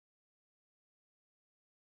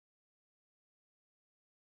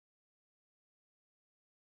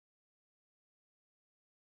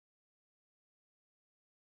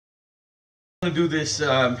To do this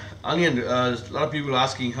onion. A lot of people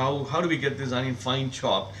asking how do we get this onion fine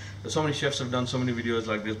chopped. So many chefs have done so many videos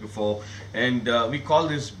like this before, and we call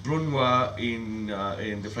this brunoise in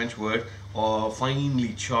the French word, or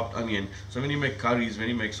finely chopped onion. So when you make curries, when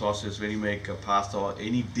you make sauces, when you make pasta or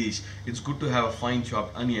any dish, it's good to have a fine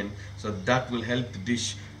chopped onion, so that will help the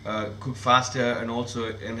dish cook faster and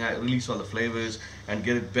also release all the flavors and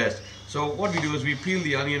get it best. So what we do is we peel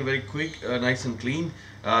the onion very quick, nice and clean,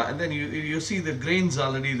 and then you see the grains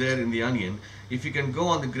already there in the onion. If you can go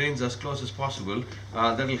on the grains as close as possible,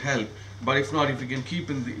 that will help. But if not, if you can keep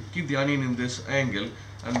the onion in this angle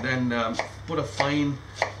and then put a fine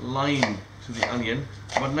line to the onion,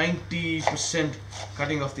 about 90%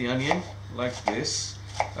 cutting off the onion like this,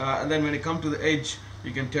 and then when you come to the edge,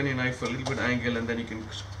 you can turn your knife a little bit angle, and then you can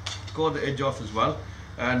score the edge off as well.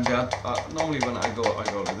 And normally when I go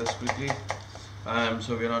with this quickly,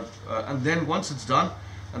 so we're not. And then once it's done,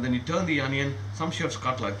 and then you turn the onion. Some chefs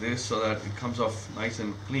cut like this so that it comes off nice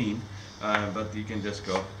and clean, but you can just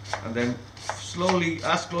go and then slowly,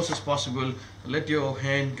 as close as possible, let your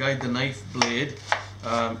hand guide the knife blade.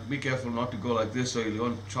 Be careful not to go like this, so you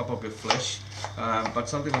don't chop up your flesh. But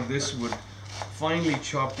something like this would finely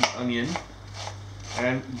chop the onion,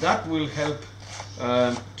 and that will help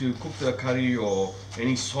to cook the curry or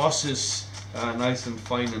any sauces nice and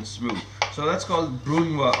fine and smooth. So that's called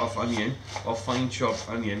brunoise of onion, or fine chopped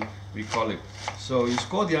onion we call it. So you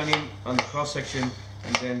score the onion on the cross section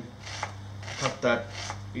and then cut that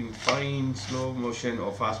in fine slow motion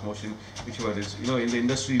or fast motion, whichever it is. You know, in the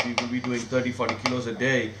industry we will be doing 30-40 kilos a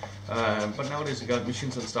day, but nowadays you got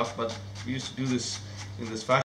machines and stuff, but we used to do this in this fashion.